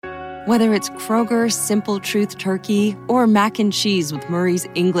Whether it's Kroger's Simple Truth Turkey or mac and cheese with Murray's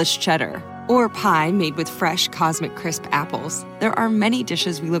English Cheddar or pie made with fresh Cosmic Crisp apples, there are many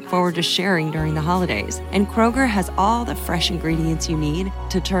dishes we look forward to sharing during the holidays. And Kroger has all the fresh ingredients you need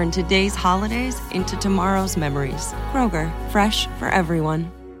to turn today's holidays into tomorrow's memories. Kroger, fresh for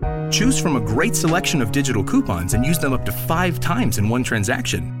everyone. Choose from a great selection of digital coupons and use them up to 5 times in one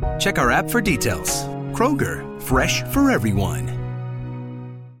transaction. Check our app for details. Kroger, fresh for everyone.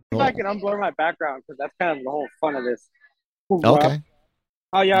 I can unblur my background because that's kind of the whole fun of this. Okay.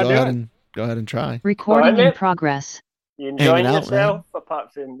 How y'all doing? Go ahead and try. Recording in progress. You enjoying Hanging out, yourself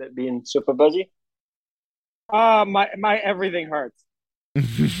apart from it being super busy? My everything hurts.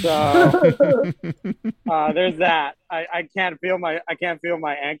 So there's that. I can't feel my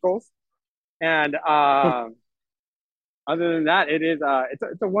ankles, and other than that, it's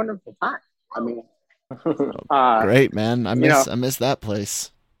a wonderful time. I mean, great, man. I miss that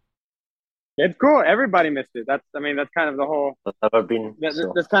place. It's cool. Everybody missed it. That's kind of the whole. I've never been.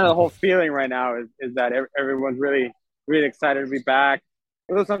 That's kind of the whole feeling right now is that everyone's really, really excited to be back.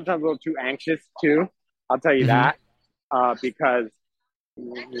 Sometimes a little too anxious too. I'll tell you that because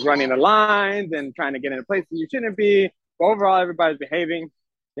you're running the lines and trying to get into places you shouldn't be. But overall, everybody's behaving.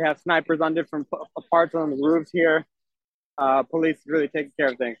 They have snipers on different parts on the roofs here. Police really taking care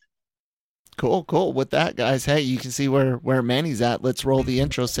of things. Cool. With that, guys, hey, you can see where Manny's at. Let's roll the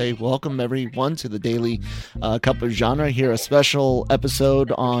intro. Say welcome, everyone, to the Daily Cup of Genre here. A special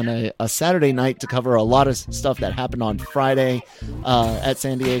episode on a Saturday night to cover a lot of stuff that happened on Friday at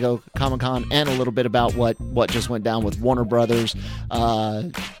San Diego Comic-Con and a little bit about what just went down with Warner Brothers.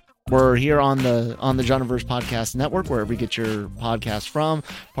 We're here on the Genreverse Podcast Network, wherever you get your podcast from.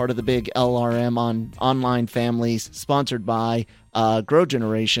 Part of the big LRM on online families, sponsored by Grow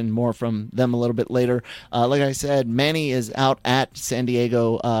Generation. More from them a little bit later. Like I said, Manny is out at San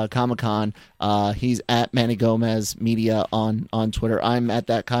Diego Comic-Con. He's at Manny Gomez Media on Twitter. I'm at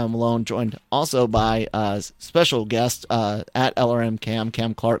that Kyle Malone, joined also by special guest at LRM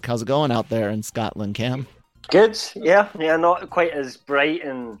Cam Clark. How's it going out there in Scotland, Cam? Good. Yeah. Not quite as bright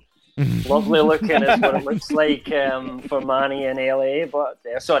and lovely looking as what it looks like for Manny in LA, but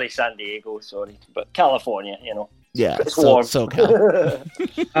sorry, San Diego, but California, Yeah, it's warm. So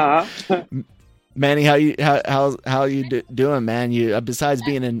Manny, how you doing, man? You besides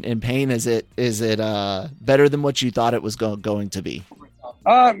being in pain, is it better than what you thought it was going to be?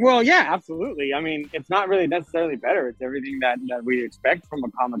 Well, yeah, absolutely. I mean, it's not really necessarily better. It's everything that we expect from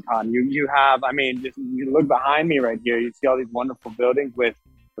a Comic-Con. You have, you look behind me right here. You see all these wonderful buildings with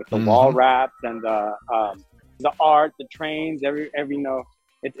the wall wraps and the art, the trains, every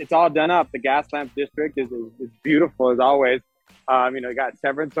it's all done up. The Gaslamp District is beautiful as always. You got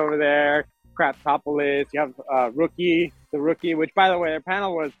Severance over there, Craptopolis. You have the Rookie, which by the way, their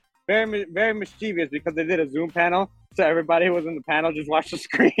panel was very, very mischievous because they did a Zoom panel, so everybody who was in the panel just watched the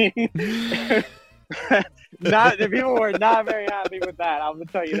screen. The people were not very happy with that. I'm gonna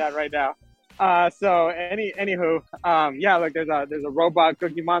tell you that right now. Anywho, look, there's a robot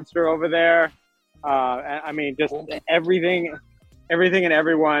Cookie Monster over there. Just everything and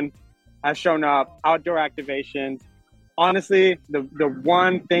everyone has shown up. Outdoor activations. Honestly, the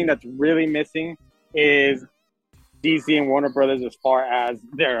one thing that's really missing is DC and Warner Brothers as far as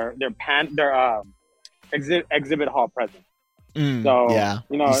their exhibit hall presence. So yeah,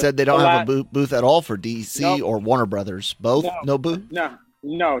 you said they don't have a booth at all for DC or Warner Brothers. Both? No booth?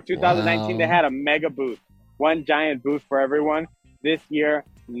 No. 2019 They had a mega booth, one giant booth for everyone. This year,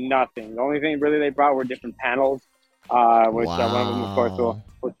 nothing. The only thing really they brought were different panels, which one of them, of course, we'll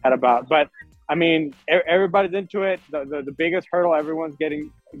chat about. But I mean, everybody's into it. The biggest hurdle everyone's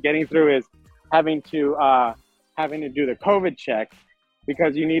getting through is having to do the COVID check,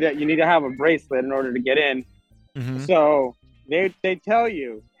 because you need to have a bracelet in order to get in. So they tell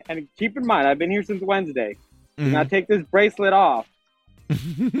you, and keep in mind, I've been here since Wednesday. Do not take this bracelet off,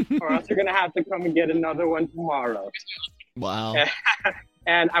 or else you're gonna have to come and get another one tomorrow. Wow.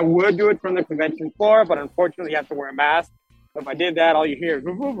 And I would do it from the convention floor, but unfortunately you have to wear a mask. If I did that, all you hear is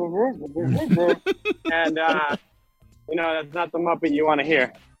and that's not the Muppet you want to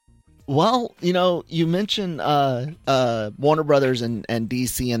hear. Well, you mentioned Warner Brothers and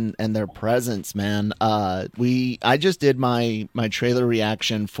DC and their presence, man. I just did my trailer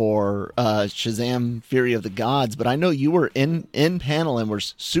reaction for Shazam! Fury of the Gods, but I know you were in panel and were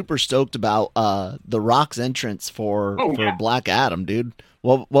super stoked about The Rock's entrance for Black Adam, dude.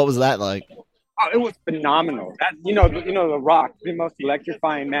 What was that like? Oh, it was phenomenal. That The Rock, the most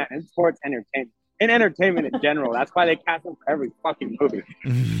electrifying man in sports entertainment. In entertainment in general. That's why they cast him for every fucking movie.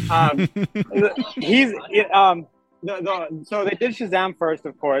 So they did Shazam first,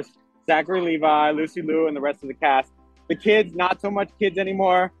 of course. Zachary Levi, Lucy Liu, and the rest of the cast. The kids, not so much kids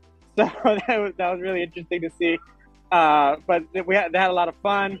anymore. So that was really interesting to see. But they had a lot of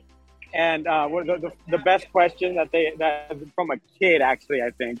fun. And the best question that from a kid, actually,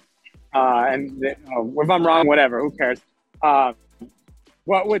 I think. If I'm wrong, whatever, who cares?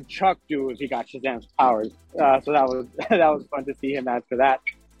 What would Chuck do if he got Shazam's powers? So that was fun to see him answer that.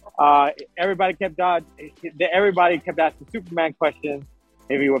 Everybody kept asking Superman questions.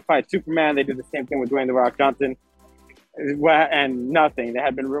 If he would fight Superman, they did the same thing with Dwayne "The Rock" Johnson. And nothing. There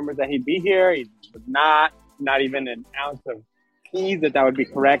had been rumors that he'd be here. He was not even an ounce of tease that would be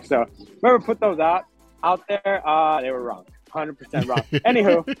correct. So whoever put those out there, they were wrong. 100% wrong.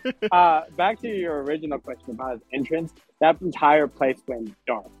 Anywho, back to your original question about his entrance. That entire place went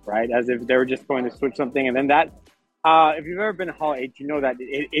dark, right? As if they were just going to switch something. And then that, if you've ever been to Hall H, you know that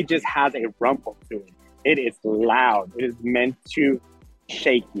it just has a rumble to it. It is loud. It is meant to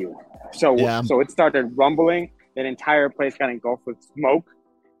shake you. So it started rumbling. That entire place got engulfed with smoke.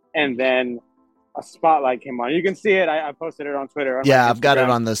 And then a spotlight came on. You can see it. I posted it on Twitter. I've got it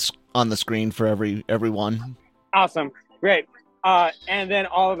on the screen for everyone. Awesome. Great. And then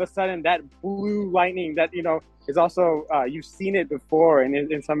all of a sudden, that blue lightning that, is also, you've seen it before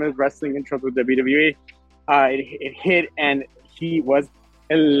in some of his wrestling intros with WWE. It hit, and he was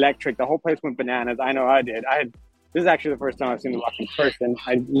electric. The whole place went bananas. I know I did. This is actually the first time I've seen The Rock in person.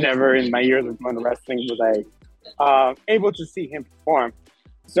 I never in my years of going to wrestling was I able to see him perform.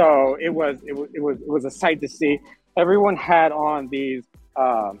 So it was a sight to see. Everyone had on these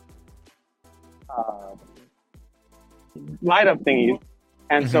light up thingies,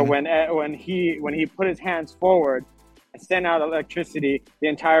 and so when he put his hands forward and sent out electricity, the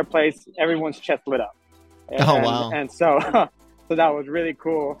entire place, everyone's chest lit up. Wow! And so that was really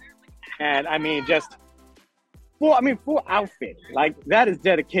cool. And I mean, just full outfit. Like, that is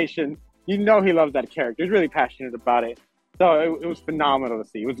dedication. He loves that character. He's really passionate about it. So it was phenomenal to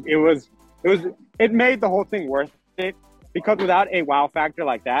see. It made the whole thing worth it, because without a wow factor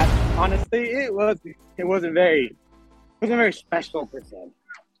like that, honestly, it wasn't a very special per se.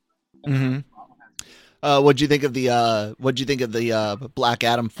 Mm-hmm. What'd you think of the Black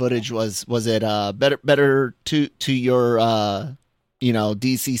Adam footage? Was it better to your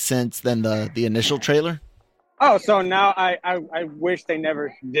DC sense than the initial trailer? Oh, so now I wish they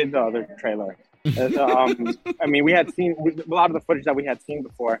never did the other trailer. I mean, we had seen a lot of the footage that we had seen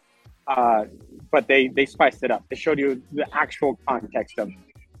before, but they spiced it up. They showed you the actual context of it.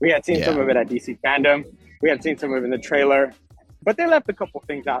 We had seen some of it at DC Fandom. We had seen some of it in the trailer, but they left a couple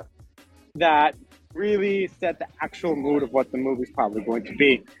things out that really set the actual mood of what the movie's probably going to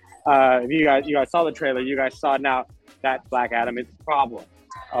be. If you guys saw the trailer, you guys saw now that Black Adam is a problem.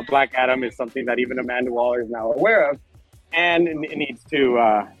 Black Adam is something that even Amanda Waller is now aware of, and it needs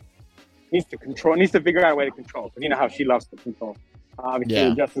to figure out a way to control, because you know how she loves to control. Obviously,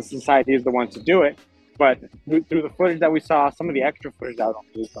 the Justice Society is the one to do it, but through the footage that we saw, some of the extra footage that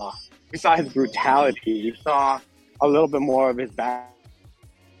we saw his brutality. We saw a little bit more of his back.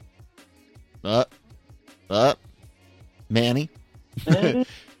 Manny.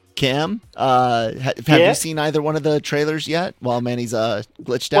 Cam, have you seen either one of the trailers yet while Manny's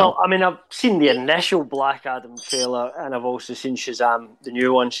glitched out? Well, I mean, I've seen the initial Black Adam trailer, and I've also seen Shazam, the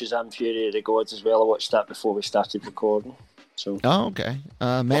new one, Shazam Fury of the Gods, as well. I watched that before we started recording. So. Oh, okay.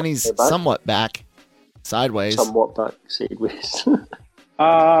 Manny's somewhat back, sideways. Somewhat back, sideways.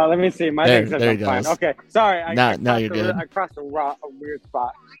 Let me see. My legs there are fine. Okay, sorry. Now you're good. I crossed a weird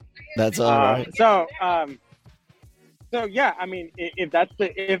spot. That's all right. So yeah, I mean, if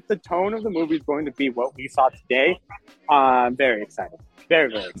the tone of the movie is going to be what we saw today, I'm very excited. Very,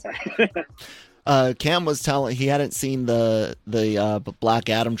 very excited. Cam was telling he hadn't seen the Black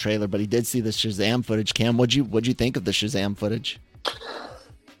Adam trailer, but he did see the Shazam footage. Cam, what'd you think of the Shazam footage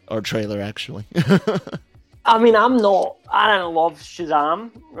or trailer actually? I mean, I don't love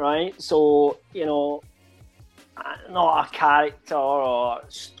Shazam, right? So not a character or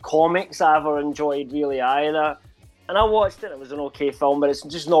comics I ever enjoyed really either. And I watched it. It was an okay film, but it's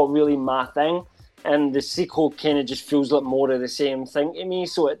just not really my thing. And the sequel kind of just feels like more of the same thing to me.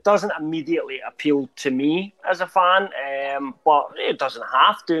 So it doesn't immediately appeal to me as a fan, but it doesn't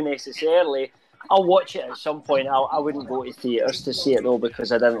have to necessarily. I'll watch it at some point. I wouldn't go to theatres to see it, though,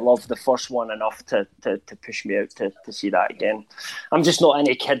 because I didn't love the first one enough to push me out to see that again. I'm just not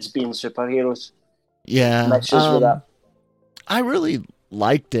into kids being superheroes. Yeah. With that. I really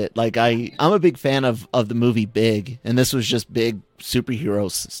liked it. Like I'm a big fan of the movie Big, and this was just big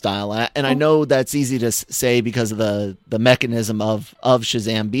superheroes style. And I know that's easy to say because of the mechanism of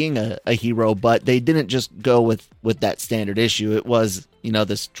Shazam being a hero, but they didn't just go with that standard issue. It was,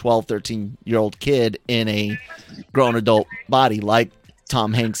 this 12, 13-year-old kid in a grown adult body like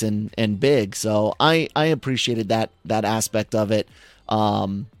Tom Hanks and Big. So I appreciated that aspect of it.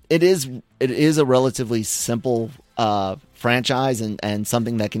 It is a relatively simple franchise and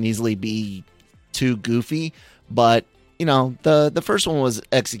something that can easily be too goofy, but the first one was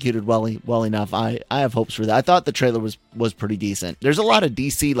executed well enough. I have hopes for that. I thought the trailer was pretty decent. There's a lot of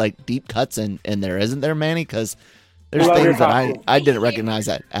DC like deep cuts in there, isn't there, Manny? Because there's things that I didn't recognize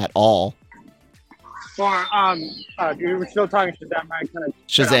at all. Or we were still talking Shazam. I kind of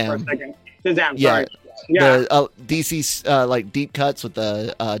Shazam for a second. Shazam. Yeah. Sorry. Yeah. The DC's like deep cuts with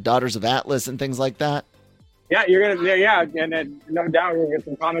the Daughters of Atlas and things like that. Yeah, you're gonna. Yeah, and then no doubt we're gonna get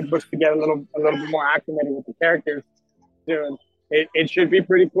some comic books to get a little bit more acclimated with the characters. Soon. It should be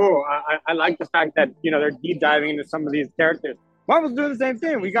pretty cool. I like the fact that they're deep diving into some of these characters. Marvel's doing the same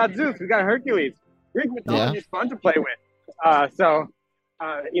thing. We got Zeus, we got Hercules. Greek mythology is fun to play with. So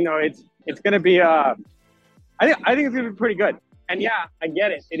it's gonna be. I think it's gonna be pretty good. And yeah, I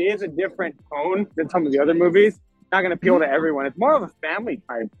get it. It is a different tone than some of the other movies. Not gonna appeal to everyone. It's more of a family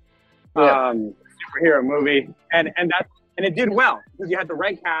type superhero movie, and it did well because you had the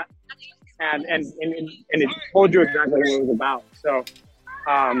right cast. And it told you exactly what it was about. So,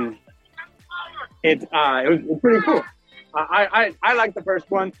 it was pretty cool. I liked the first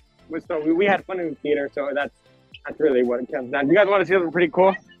one. So we had fun in the theater. So that's really what it comes down. You guys want to see something pretty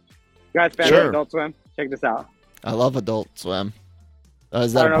cool? You guys fan of Adult Swim? Check this out. I love Adult Swim.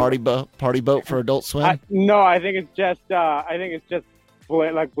 Is that a party boat for Adult Swim? No, I think it's just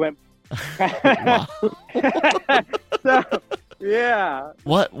blimp. So. Yeah.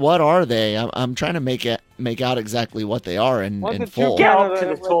 What are they? I'm trying to make out exactly what they are in full. Get up to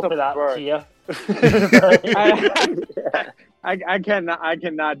the top of that tier. I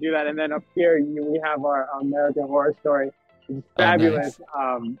cannot do that. And then up here we have our American Horror Story. It's fabulous.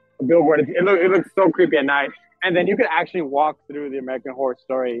 Nice. Billboard. It looks so creepy at night. And then you could actually walk through the American Horror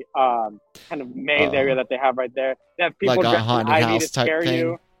Story kind of maze area that they have right there. They have people like a haunted in house to scare type thing.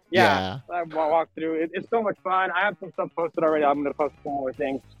 you. Yeah. I walk through. It's so much fun. I have some stuff posted already. I'm going to post some more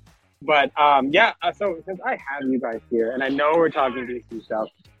things. But, so since I have you guys here, and I know we're talking DC stuff,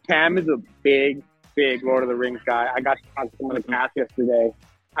 Cam is a big Lord of the Rings guy. I got to talk to some of the cast yesterday.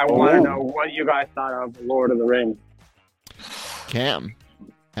 I want to know what you guys thought of Lord of the Rings. Cam.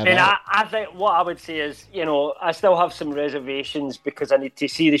 I think what I would say is, I still have some reservations because I need to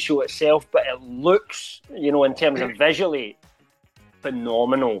see the show itself, but it looks, in terms of visually,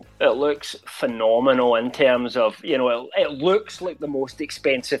 phenomenal. It looks phenomenal in terms of, it looks like the most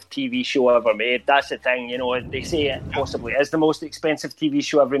expensive TV show ever made. That's the thing, they say it possibly is the most expensive TV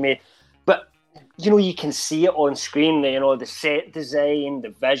show ever made. But, you can see it on screen, the set design, the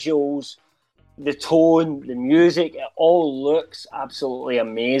visuals, the tone, the music, it all looks absolutely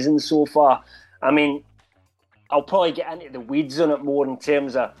amazing so far. I mean, I'll probably get into the weeds on it more in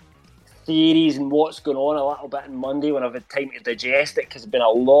terms of theories and what's going on a little bit on Monday when I've had time to digest it, because there's been a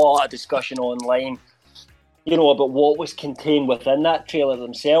lot of discussion online, about what was contained within that trailer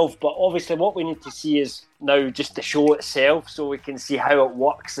themselves. But obviously what we need to see is now just the show itself, so we can see how it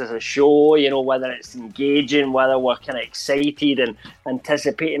works as a show, whether it's engaging, whether we're kind of excited and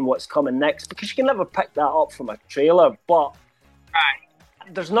anticipating what's coming next, because you can never pick that up from a trailer. But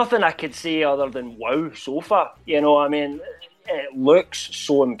there's nothing I could say other than wow so far. It looks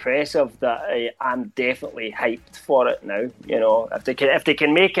so impressive that I'm definitely hyped for it now. If they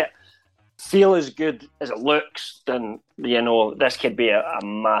can make it feel as good as it looks, then this could be a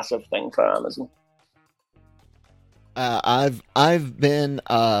massive thing for Amazon. I've been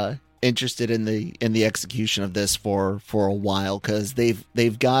interested in the execution of this for a while, because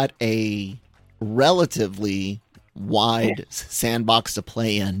they've got a relatively wide sandbox to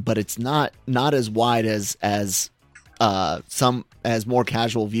play in, but it's not as wide as more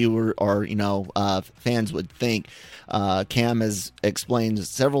casual viewer or fans would think. Cam has explained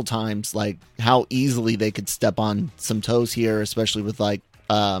several times like how easily they could step on some toes here, especially with like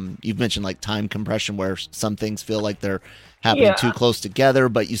you've mentioned like time compression, where some things feel like they're happening too close together,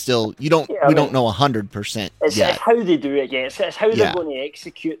 but we don't know 100% it's yet. How they do it, it's how they're going to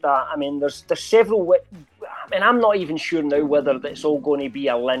execute that. I mean, there's several. I'm not even sure now whether it's all going to be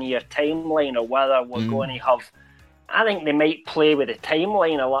a linear timeline or whether we're going to have I think they might play with the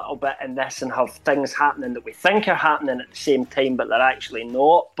timeline a little bit in this and have things happening that we think are happening at the same time, but they're actually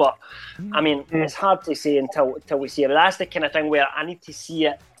not. But I mean, it's hard to say until we see it. But that's the kind of thing where I need to see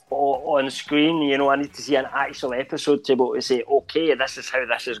it on screen. You know, I need to see an actual episode to be able to say, okay, this is how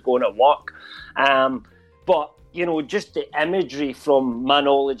this is going to work. But you know, just the imagery from my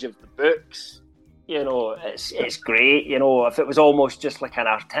knowledge of the books, you know, it's great. You know, if it was almost just like an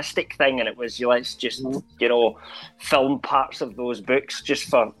artistic thing and it was, let's just, you know, film parts of those books just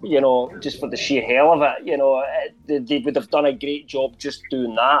for the sheer hell of it, you know, they would have done a great job just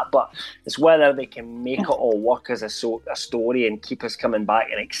doing that. But it's whether they can make it all work as a story and keep us coming back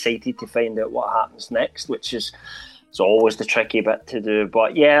and excited to find out what happens next, which is it's always the tricky bit to do.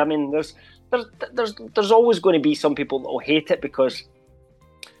 But yeah, I mean, there's always going to be some people that will hate it because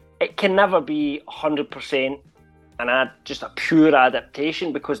it can never be 100% just a pure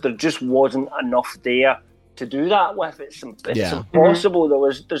adaptation because there just wasn't enough there to do that with. It's impossible.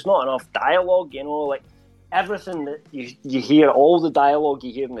 There's not enough dialogue, you know, like everything that you hear, all the dialogue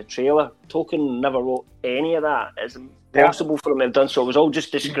you hear in the trailer, Tolkien never wrote any of that. It's impossible for him to have done so. It was all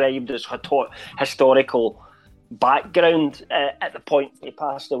just described as historical background at the point he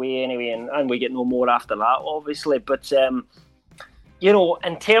passed away anyway, and we get no more after that, obviously. But you know,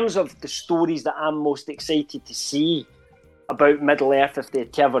 in terms of the stories that I'm most excited to see about Middle-earth, if they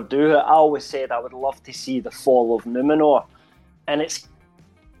ever do it, I always said I would love to see the fall of Numenor. And it's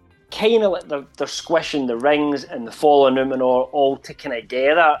kind of like they're squishing the rings and the fall of Numenor all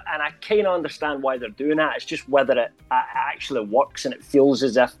together. And I kind of understand why they're doing that. It's just whether it actually works, and it feels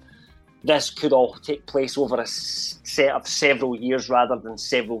as if this could all take place over a set of several years rather than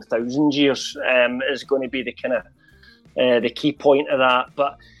several thousand years is going to be the kind of the key point of that.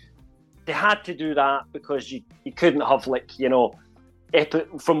 But they had to do that because you couldn't have, like, you know,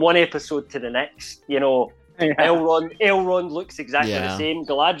 from one episode to the next, you know, Elrond looks exactly the same,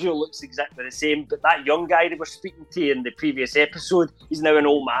 Galadriel looks exactly the same, but that young guy they were speaking to in the previous episode, he's now an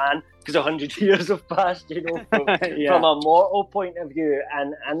old man because 100 years have passed, you know, from a mortal point of view,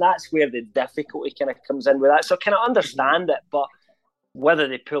 and that's where the difficulty kind of comes in with that. So I kind of understand it, but whether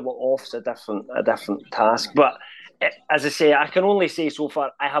they pull it off is a different task. But as I say, I can only say so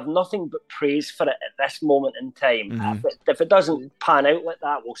far, I have nothing but praise for it at this moment in time. If it doesn't pan out like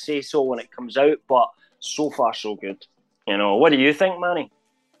that, we'll say so when it comes out, but so far so good. You know, what do you think, Manny?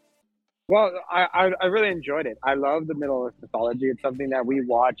 Well, I really enjoyed it. I love the Middle-earth mythology. It's something that we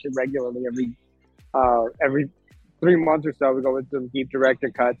watch regularly every 3 months or so. We go with some deep director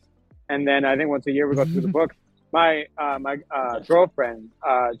cuts, and then I think once a year we go through the books. My girlfriend,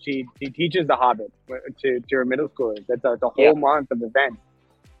 she teaches The Hobbit to her middle schoolers. That's a whole month of events.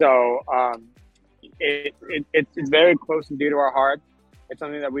 So it's very close and dear to our hearts. It's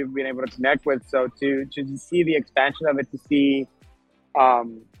something that we've been able to connect with. So to see the expansion of it, to see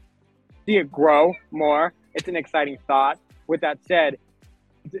it grow more, it's an exciting thought. With that said,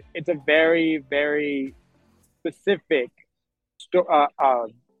 it's a very, very specific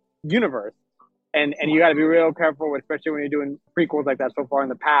universe. And you got to be real careful, especially when you're doing prequels like that so far in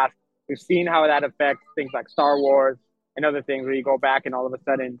the past. We've seen how that affects things like Star Wars and other things where you go back and all of a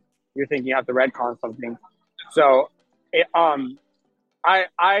sudden you're thinking you have to retcon something. So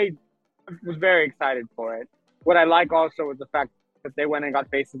I was very excited for it. What I like also is the fact that they went and got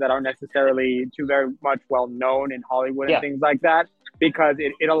faces that aren't necessarily too very much well known in Hollywood and things like that, because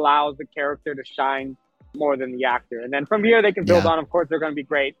it allows the character to shine more than the actor. And then from here they can build on. Of course, they're going to be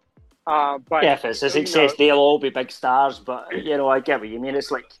great. But if it's a success, they'll all be big stars. But you know, I get what you mean.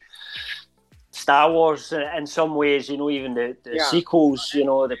 It's like Star Wars in some ways. You know, even the sequels. You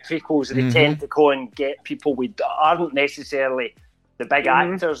know, the prequels. They tend to go and get people aren't necessarily the big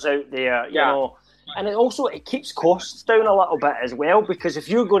actors out there. You know, and it keeps costs down a little bit as well, because if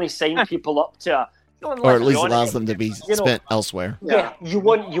you're going to sign people up to or at least allows them to be spent elsewhere. Yeah, you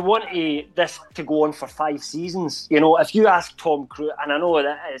want this to go on for 5 seasons. You know, if you ask Tom Cruise, and I know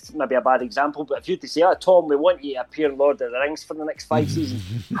that it's maybe a bad example, but if you had to say, Tom, we want you to appear in Lord of the Rings for the next 5 seasons,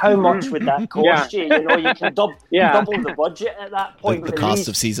 how much would that cost you? You know, you can double the budget at that point. The cost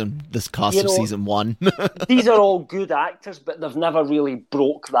of season 1. These are all good actors, but they've never really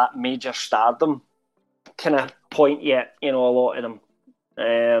broke that major stardom kind of point yet. You know, a lot of them,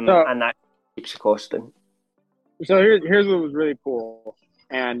 and that keeps costing. So here's what was really cool,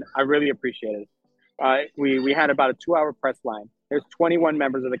 and I really appreciate it. We had about a 2-hour press line. There's 21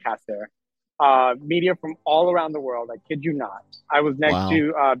 members of the cast there. Media from all around the world. I kid you not. I was next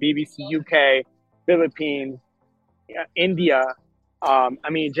to BBC UK, Philippines, India. I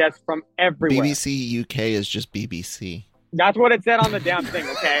mean, just from everywhere. BBC UK is just BBC. That's what it said on the damn thing,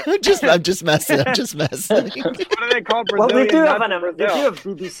 okay? I'm just messing. I'm just messing. What do they call Well, Brazilian they do have nuts in they do Brazil? have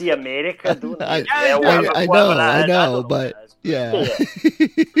BBC America, don't they? I know, but yeah.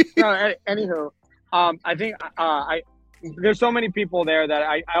 No, anywho, I think there's so many people there that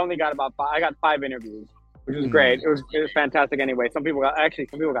I only got I got 5 interviews, which was great. It was fantastic anyway. Some people got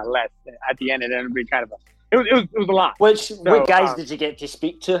less at the end. It ended up being kind of it was a lot. What guys did you get to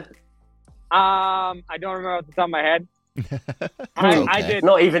speak to? I don't remember off the top of my head. I did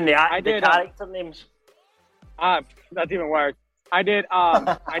not even the character names. That's even worse. I did from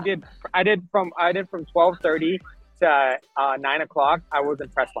 12:30 to 9 o'clock. I was in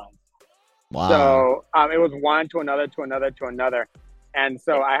press line. Wow. So it was one to another to another to another, and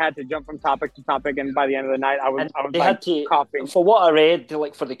so I had to jump from topic to topic. And by the end of the night, I was coughing. For what I read,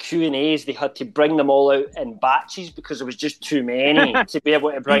 for the Q&As, they had to bring them all out in batches because there was just too many to be able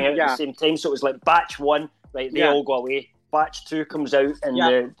to bring out at the same time. So it was like batch 1, right? They all go away. Batch 2 comes out, and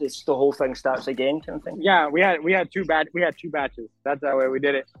the whole thing starts again, kind of thing. Yeah, we had two batches. That's the way we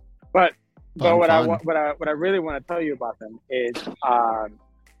did it. But what I really want to tell you about them is I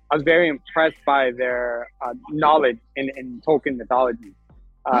was very impressed by their knowledge in Tolkien mythology.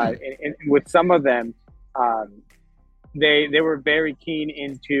 With some of them, they were very keen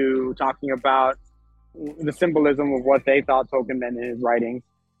into talking about the symbolism of what they thought Tolkien meant in his writings,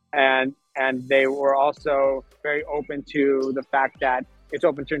 and they were also very open to the fact that it's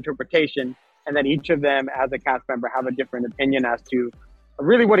open to interpretation, and that each of them, as a cast member, have a different opinion as to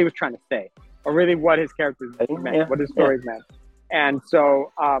really what he was trying to say, or really what his characters meant, what his stories meant. And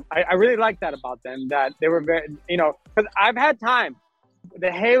so I really like that about them, that they were very, because I've had time, the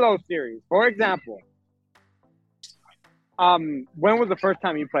Halo series, for example. When was the first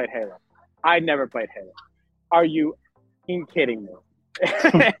time you played Halo? I never played Halo. Are you kidding me?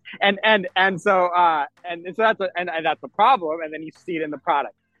 and so that's a problem, and then you see it in the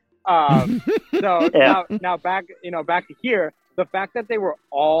product. Now back to here. The fact that they were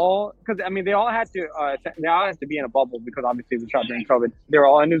all, because they all had to be in a bubble because obviously the shot during COVID. They were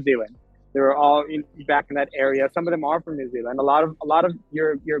all in New Zealand. They were all back in that area. Some of them are from New Zealand. A lot of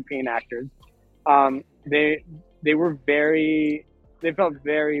European actors. They felt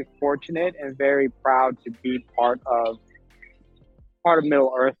very fortunate and very proud to be part of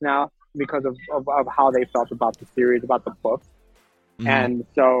Middle Earth now because of how they felt about the series, about the books. And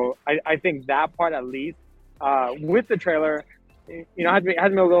so I think that part, at least with the trailer, has me a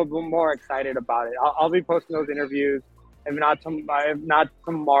little bit more excited about it. I'll be posting those interviews, if not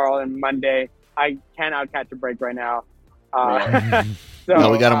tomorrow and Monday. I cannot catch a break right now. No,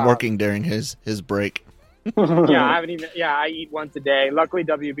 we got him working during his break. I eat once a day. Luckily,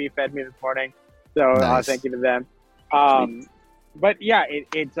 WB fed me this morning, so nice. Thank you to them. But yeah,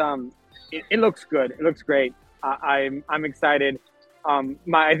 it looks good. It looks great. I'm excited.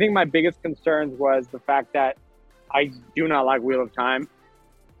 I think my biggest concerns was the fact that I do not like Wheel of Time,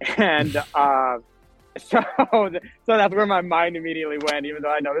 and so that's where my mind immediately went. Even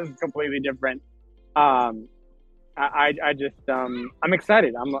though I know this is completely different, I'm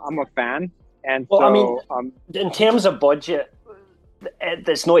excited. I'm a fan, and in terms of budget,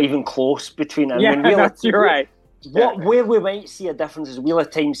 it's not even close between them. You're right. Where we might see a difference is Wheel of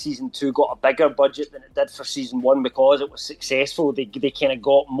Time Season 2 got a bigger budget than it did for Season 1 because it was successful. They kind of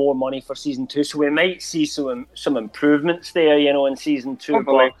got more money for Season 2. So we might see some improvements there, in Season 2.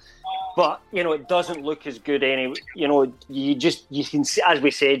 But it doesn't look as good anyway. You can see, as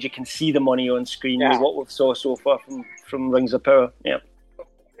we said, you can see the money on screen with what we've saw so far from Rings of Power. Yeah.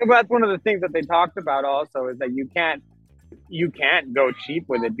 But that's one of the things that they talked about also, is that you can't go cheap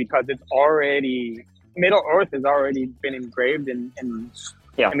with it because it's already... Middle Earth has already been engraved in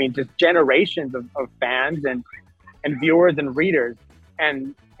just generations of fans and viewers and readers.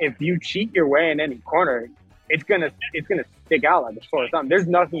 And if you cheat your way in any corner, it's gonna stick out like a sore thumb. There's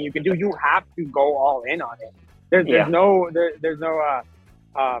nothing you can do. You have to go all in on it. There's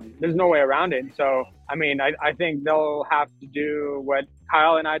no way around it. So I think they'll have to do what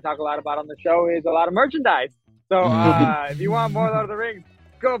Kyle and I talk a lot about on the show, is a lot of merchandise. So if you want more Lord of the Rings,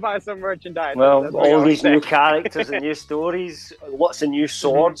 go buy some merchandise. Well, all these new characters and new stories, lots of new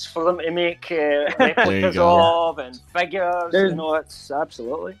swords for them to make replicas of, and figures. It's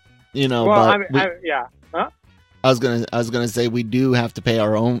absolutely. I was gonna say we do have to pay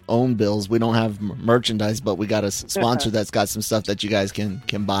our own bills. We don't have merchandise, but we got a sponsor that's got some stuff that you guys can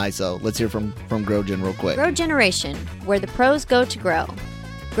buy. So let's hear from GrowGen real quick. Grow Generation, where the pros go to grow.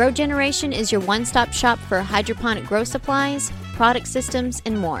 Grow Generation is your one-stop shop for hydroponic grow supplies, product systems,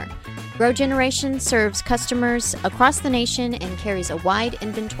 and more. Grow Generation serves customers across the nation and carries a wide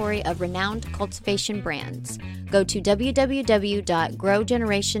inventory of renowned cultivation brands. Go to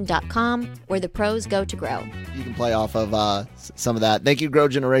www.growgeneration.com, where the pros go to grow. You can play off of some of that. Thank you, Grow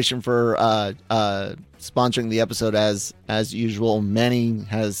Generation, for sponsoring the episode as usual. Manny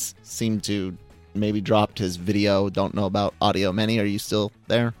has seemed to maybe dropped his video. Don't know about audio. Manny, are you still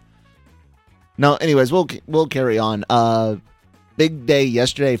there? No. Anyways, we'll carry on. Big day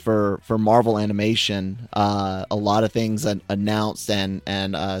yesterday for Marvel Animation. A lot of things announced and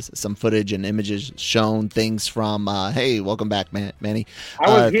some footage and images shown. Things from hey, welcome back, Manny. I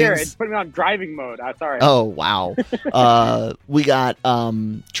was here. It's putting me on driving mode. Sorry. Oh wow. We got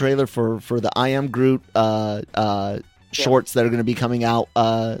trailer for the I Am Groot shorts that are going to be coming out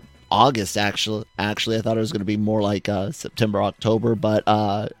August. Actually, I thought it was going to be more like September, October, but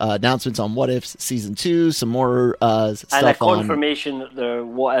announcements on What If Season 2, some more stuff and a confirmation that the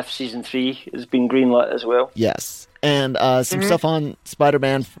What If Season 3 has been greenlit as well. Yes. And some stuff on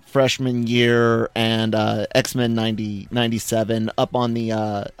Spider-Man freshman year and X-Men 97 up on the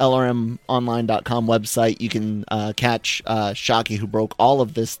LRMonline.com website. You can catch Shockey, who broke all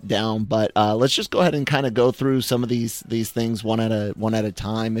of this down. But let's just go ahead and kind of go through some of these things one at a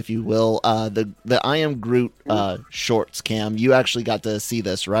time, if you will. The I Am Groot shorts, Cam. You actually got to see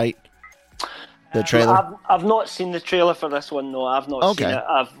this, right? The trailer? I've not seen the trailer for this one, no. I've not seen it.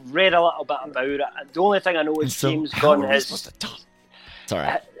 I've read a little bit about it. The only thing I know is James Gunn has...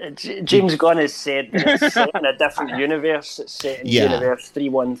 James Gunn has said that it's set in a different universe. It's set in Universe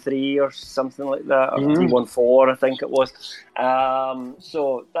 313 or something like that, or 314, I think it was.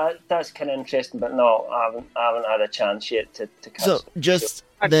 So that's kind of interesting, but no, I haven't had a chance yet to catch it. So just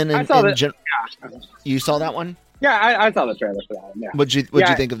then, you saw that one? Yeah, I saw the trailer for that one. Yeah. What'd you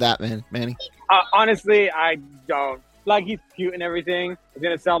think of that, Manny? Honestly, I don't. Like, he's cute and everything. He's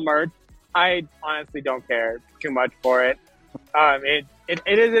gonna sell merch. I honestly don't care too much for it. It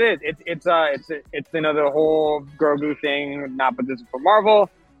is. It's another whole Grogu thing. Not, but this is for Marvel,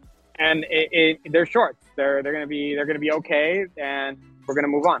 and they're shorts. They're gonna be okay, and we're gonna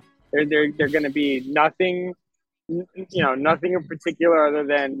move on. They're gonna be nothing, nothing in particular other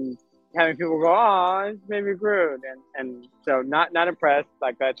than having people go, oh, it's Baby Groot, and so not impressed.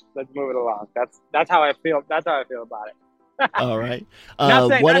 Like, let's move it along. That's how I feel. That's how I feel about it. All right. Not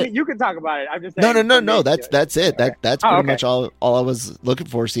saying you can talk about it. I'm just saying. No. That's it. Okay. That's pretty much all I was looking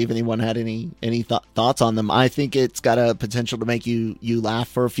for. See if anyone had any thoughts on them. I think it's got a potential to make you laugh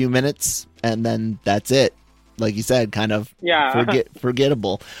for a few minutes, and then that's it. Like you said, kind of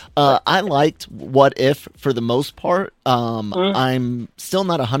forgettable. I liked What If for the most part. I'm still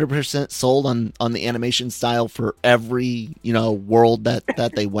not 100% sold on the animation style for every world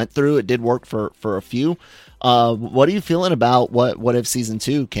that they went through. It did work for a few. What are you feeling about What If Season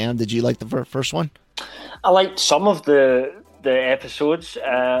 2, Cam? Did you like the first one? I liked some of the episodes.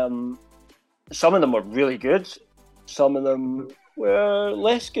 Some of them were really good. Some of them were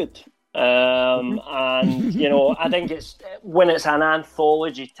less good. And I think it's when it's an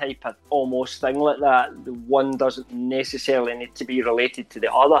anthology type of almost thing like that, the one doesn't necessarily need to be related to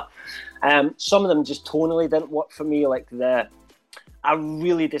the other. Some of them just tonally didn't work for me. I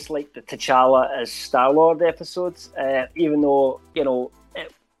really disliked the T'Challa as Star-Lord episodes, even though it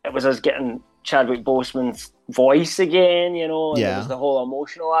was us getting Chadwick Boseman's voice again, and there was the whole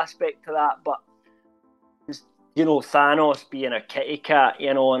emotional aspect to that, but Thanos being a kitty cat,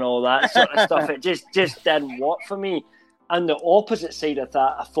 and all that sort of stuff. It just didn't work for me. And the opposite side of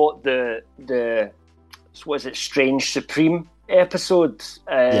that, I thought the Strange Supreme episode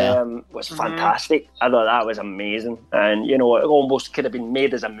was fantastic. I thought that was amazing, and it almost could have been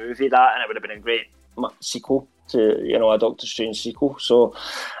made as a movie, that, and it would have been a great sequel to a Doctor Strange sequel. So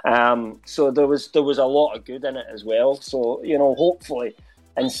there was a lot of good in it as well. So hopefully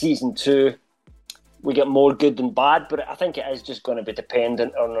in season 2 we get more good than bad, but I think it is just going to be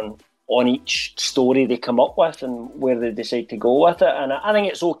dependent on each story they come up with and where they decide to go with it. And I think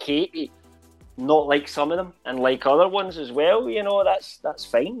it's okay to not like some of them and like other ones as well. That's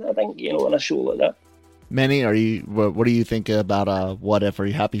fine. I think in a show like that. Manny, what do you think about What If? Are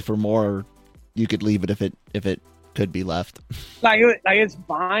you happy for more, or you could leave it if it could be left? Like it's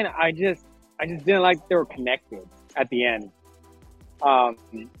fine. I just didn't like they were connected at the end. I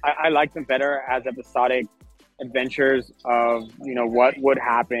like them better as episodic adventures of what would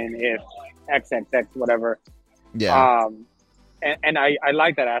happen if XXX whatever. Yeah. And I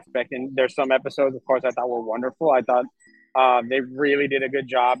like that aspect. And there's some episodes, of course, I thought were wonderful. I thought they really did a good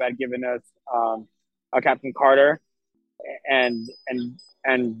job at giving us a Captain Carter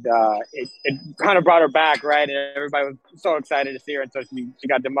it kind of brought her back, right? And everybody was so excited to see her until she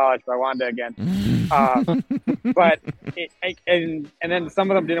got demolished by Wanda again. But and then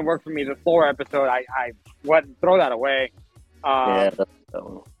some of them didn't work for me. The Thor episode, I wouldn't throw that away. But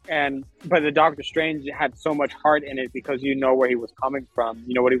the Doctor Strange had so much heart in it because you know where he was coming from,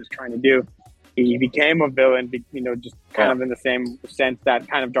 you know what he was trying to do. He became a villain, just kind of in the same sense that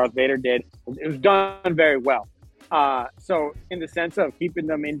kind of Darth Vader did. It was done very well. So in the sense of keeping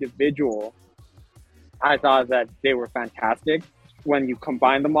them individual, I thought that they were fantastic. When you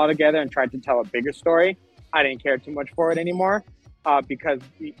combine them all together and tried to tell a bigger story, I didn't care too much for it anymore because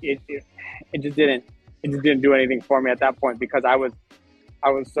it just didn't do anything for me at that point because I was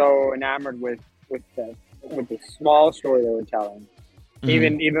so enamored with the small story they were telling.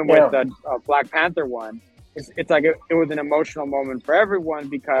 Mm-hmm. Even with the Black Panther one, it's like it was an emotional moment for everyone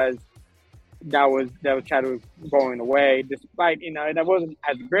because that was Chadwick going away. Despite that wasn't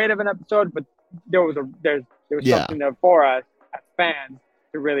as great of an episode, but there was something there for us as fans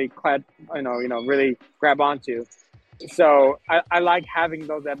to really really grab onto. So I like having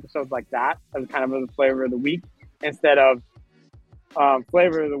those episodes like that as kind of the flavor of the week instead of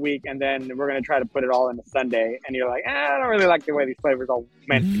flavor of the week, and then we're going to try to put it all in a Sunday, and you're like, I don't really like the way these flavors all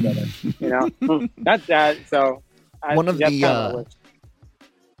went together. That's that. So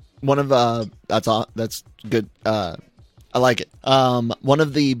that's good. I like it. One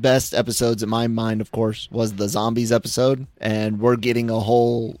of the best episodes in my mind, of course, was the zombies episode, and we're getting a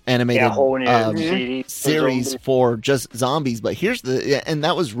whole animated series for just zombies. But here's and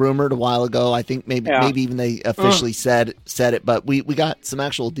that was rumored a while ago. I think maybe even they officially said it, but we got some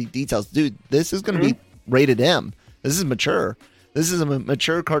actual details. Dude, this is going to be rated M. This is mature. This is a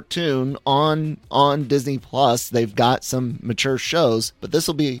mature cartoon on Disney Plus. They've got some mature shows, but this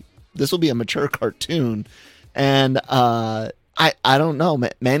will be a mature cartoon. And I don't know,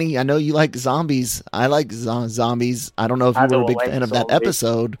 Manny, I know you like zombies. I like zombies. I don't know if you were a big fan of that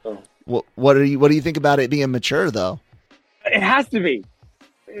episode. What do you think about it being mature, though? It has to be.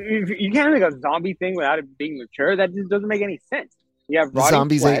 You can't make a zombie thing without it being mature. That just doesn't make any sense. You have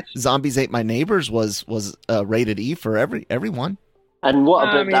Zombies Ate My Neighbors was rated E for everyone. And what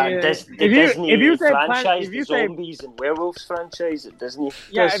about that Disney franchise, the zombies and werewolves franchise at Disney?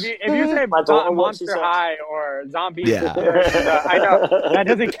 Yeah, if you say Monster High or Zombies, I know that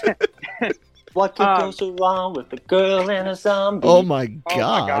doesn't. What could go so wrong with a girl and a zombie? Oh my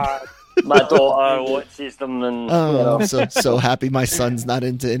god! My daughter watches them, and I'm so happy my son's not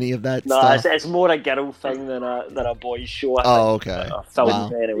into any of that stuff. It's more a girl thing than a boys show. Okay.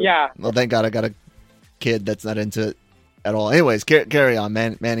 Wow. Anyway. Yeah. Well, thank God I got a kid that's not into it at all. Anyways, carry on,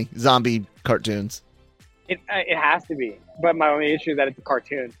 Manny. Zombie cartoons. It has to be, but my only issue is that it's a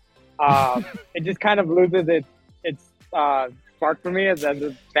cartoon. It just kind of loses its spark for me as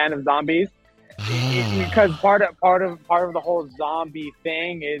a fan of zombies, because part of the whole zombie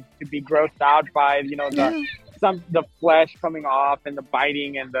thing is to be grossed out by the flesh coming off and the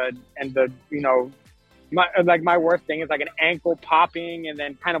biting and the my worst thing is like an ankle popping and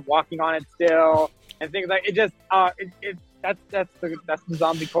then kind of walking on it still. And things like it just that's the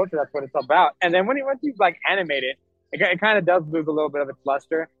zombie culture. That's what it's about. And then once you like animate it, it kind of does lose a little bit of its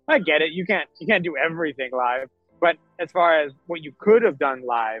luster. I get it. You can't do everything live, but as far as what you could have done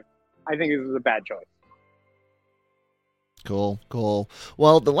live, I think this was a bad choice. Cool.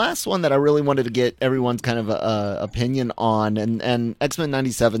 Well, the last one that I really wanted to get everyone's kind of opinion on, and X-Men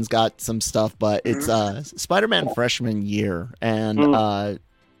 97's got some stuff, but it's Spider-Man freshman year, and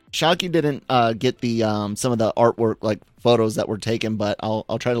Shockey didn't get the some of the artwork, like photos that were taken, but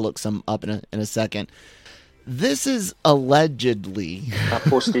I'll try to look some up in a second. This is allegedly. I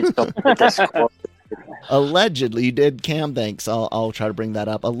posted something. Allegedly, you did, Cam. Thanks. I'll try to bring that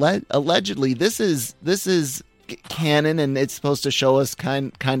up. Allegedly, this is canon, and it's supposed to show us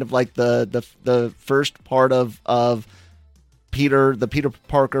kind of like the first part of Peter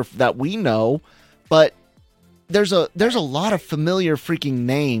Parker that we know, but there's a lot of familiar freaking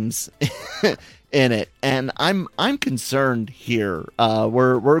names in it, and I'm concerned here.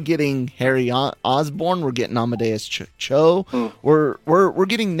 We're getting Harry Osborn, we're getting Amadeus Cho, we're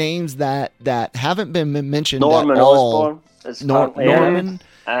getting names that haven't been mentioned Norman at all. Osborn, Norman,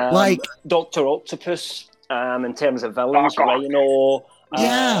 like Dr. Octopus, in terms of villains, Rhino,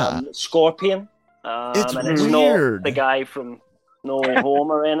 Scorpion, it's and it's weird. Not the guy from No Way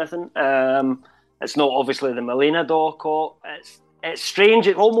Home or anything. It's not obviously the Melina Doc. It's strange.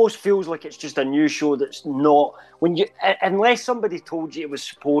 It almost feels like it's just a new show that's not. Unless somebody told you it was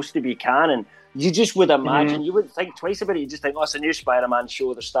supposed to be canon, you just would imagine. You wouldn't think twice about it. You just think, it's a new Spider-Man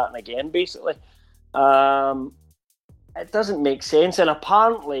show. They're starting again, basically. it doesn't make sense. And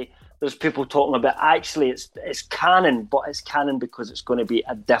apparently there's people talking about actually it's canon, but it's canon because it's going to be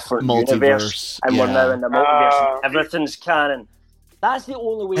a different universe, and we're now in the multiverse. Everything's canon. That's the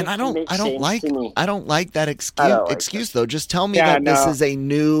only way. And I don't like that excuse though. Just tell me this is a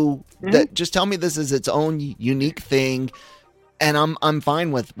new. Just tell me this is its own unique thing, and I'm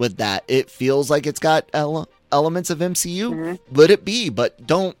fine with that. It feels like it's got elements of MCU. Mm-hmm. Let it be, but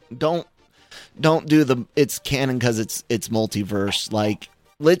don't do it's canon because it's multiverse. Like,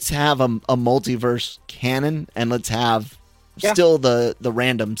 let's have a multiverse canon, and let's have still the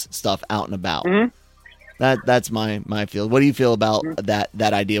random stuff out and about. Mm-hmm. That's my feel. What do you feel about that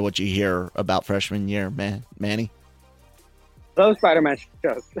idea? What you hear about freshman year, Manny? Those Spider-Man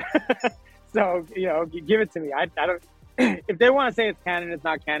shows. So, give it to me. I don't. If they want to say it's canon, it's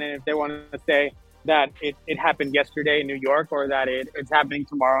not canon. If they want to say that it happened yesterday in New York, or that it's happening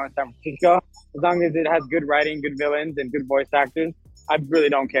tomorrow in San Francisco, as long as it has good writing, good villains, and good voice actors, I really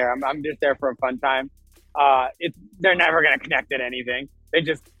don't care. I'm just there for a fun time. They're never gonna connect it anything. It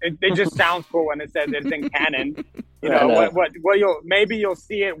just sounds cool when it says it's in canon. What you'll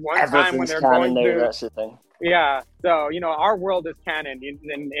see it one time when they're going through. That's the thing. Yeah. So our world is canon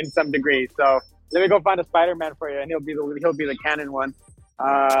in some degree. So let me go find a Spider-Man for you, and he'll be the canon one.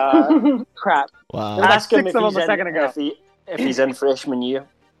 Crap. Wow. Ask him if he's a second ago. If he's in freshman year.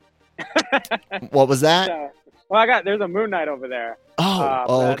 What was that? There's a Moon Knight over there.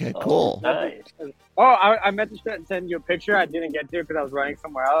 Okay, cool. Nice. I meant to send you a picture. I didn't get to because I was running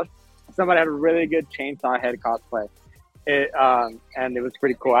somewhere else. Somebody had a really good Chainsaw Head cosplay, and it was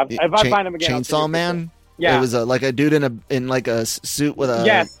pretty cool. If I find him again, Chainsaw Man. Yeah, it was like a dude in like a suit with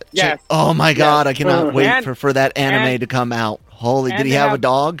a yes. Oh my god, I cannot wait for that anime to come out. Holy, did he have a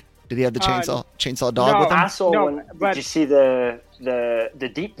dog? Did he have the chainsaw dog with him? I saw one. Did you see the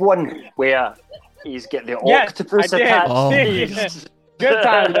deep one where he's got the octopus attached? Oh. Good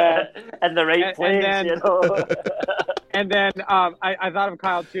time, man. And the right place, And then I thought of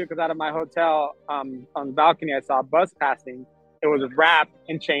Kyle too, because out of my hotel on the balcony I saw a bus passing. It was wrapped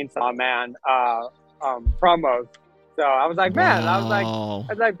in Chainsaw Man promos. So I was like, man, I was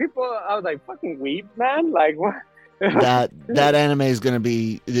like, people, I was like, fucking weep, man. Like, what? that anime is going to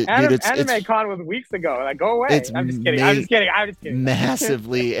be Anime Con was weeks ago. Like, go away. I'm just kidding.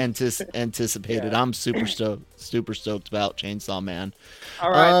 Massively anticipated. I'm super stoked about Chainsaw Man.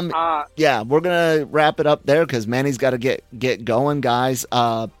 All right. We're gonna wrap it up there because Manny's got to get going, guys.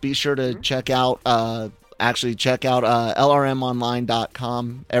 Be sure to check out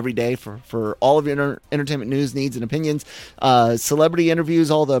lrmonline.com every day for all of your entertainment news, needs, and opinions. Celebrity interviews,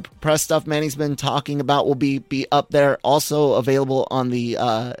 all the press stuff Manny's been talking about will be up there. Also available on the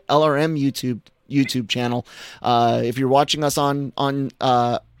LRM YouTube channel. If you're watching us on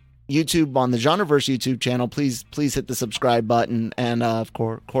YouTube, on the Genreverse YouTube channel, please hit the subscribe button, and of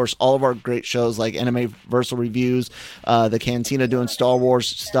course all of our great shows like Anime Versal Reviews, the Cantina doing Star Wars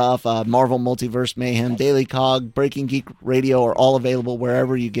stuff, Marvel Multiverse Mayhem, Daily COG, Breaking Geek Radio are all available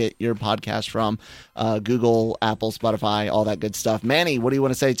wherever you get your podcast from, Google, Apple, Spotify, all that good stuff. Manny, what do you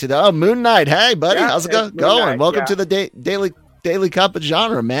want to say to the Moon Knight? Hey buddy, how's it going? Welcome to the Daily Cup of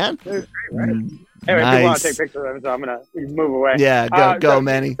Genre, man. Anyway, people want to take pictures of him, so I'm going to move away. Yeah, go,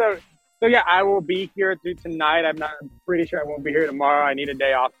 Manny. So yeah, I will be here through tonight. I'm pretty sure I won't be here tomorrow. I need a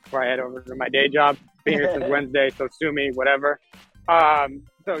day off before I head over to my day job. Been here since Wednesday, so sue me, whatever. I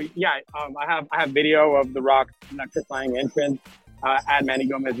have video of The Rock's electrifying entrance at Manny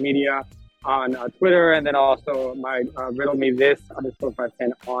Gomez Media on Twitter, and then also my Riddle Me This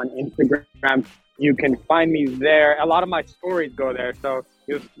 _510 on Instagram. You can find me there. A lot of my stories go there, so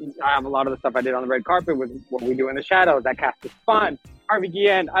I have a lot of the stuff I did on the red carpet with what we do in the shadows. That cast is fun. Harvey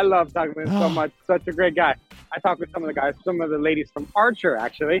Guillen, I love talking with him so much. Such a great guy. I talked with some of the ladies from Archer,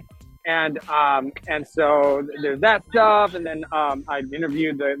 actually. And so there's that stuff. And then I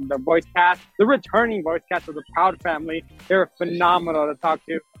interviewed the voice cast, the returning voice cast of the Proud Family. They're phenomenal to talk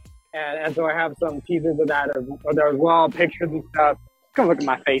to. And so I have some teasers of that as well, pictures and stuff. Come look at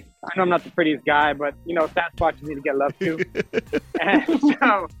my face. I know I'm not the prettiest guy, but Sasquatches need to get love too. And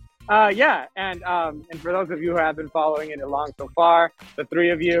so, and for those of you who have been following it along so far, the three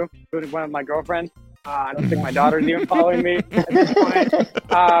of you, including one of my girlfriends, I don't think my daughter's even following me at this point.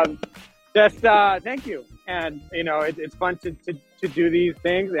 Thank you. And it's fun to do these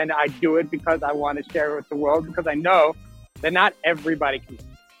things, and I do it because I want to share it with the world, because I know that not everybody can.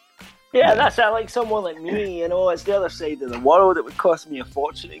 Yeah, that's like someone like me, it's the other side of the world. It would cost me a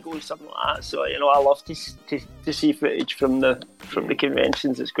fortune to go to something like that. So, I love to see footage from the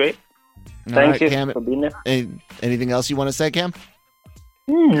conventions. It's great. Thank you, Cam, for being there. Anything else you want to say, Cam?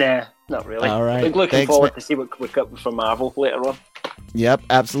 Nah. Not really. All right. Looking Thanks, forward to see what we got from Marvel later on. Yep,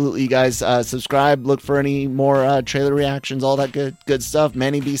 absolutely, you guys. Subscribe, look for any more trailer reactions, all that good stuff.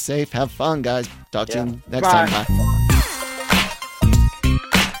 Manny, be safe, have fun, guys. Talk to you next time. Bye.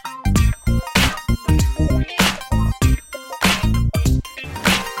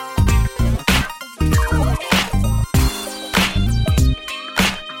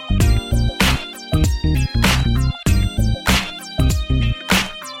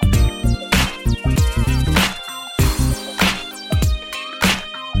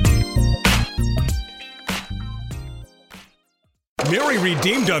 Mary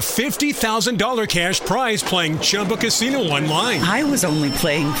redeemed a $50,000 cash prize playing Chumba Casino online. I was only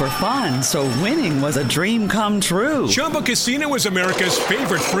playing for fun, so winning was a dream come true. Chumba Casino is America's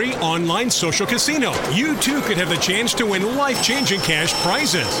favorite free online social casino. You too could have the chance to win life-changing cash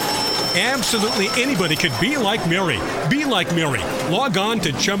prizes. Absolutely anybody could be like Mary. Be like Mary. Log on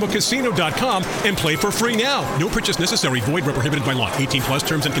to ChumbaCasino.com and play for free now. No purchase necessary. Void where prohibited by law. 18 plus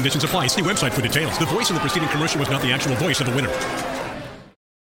terms and conditions apply. See website for details. The voice in the preceding commercial was not the actual voice of the winner.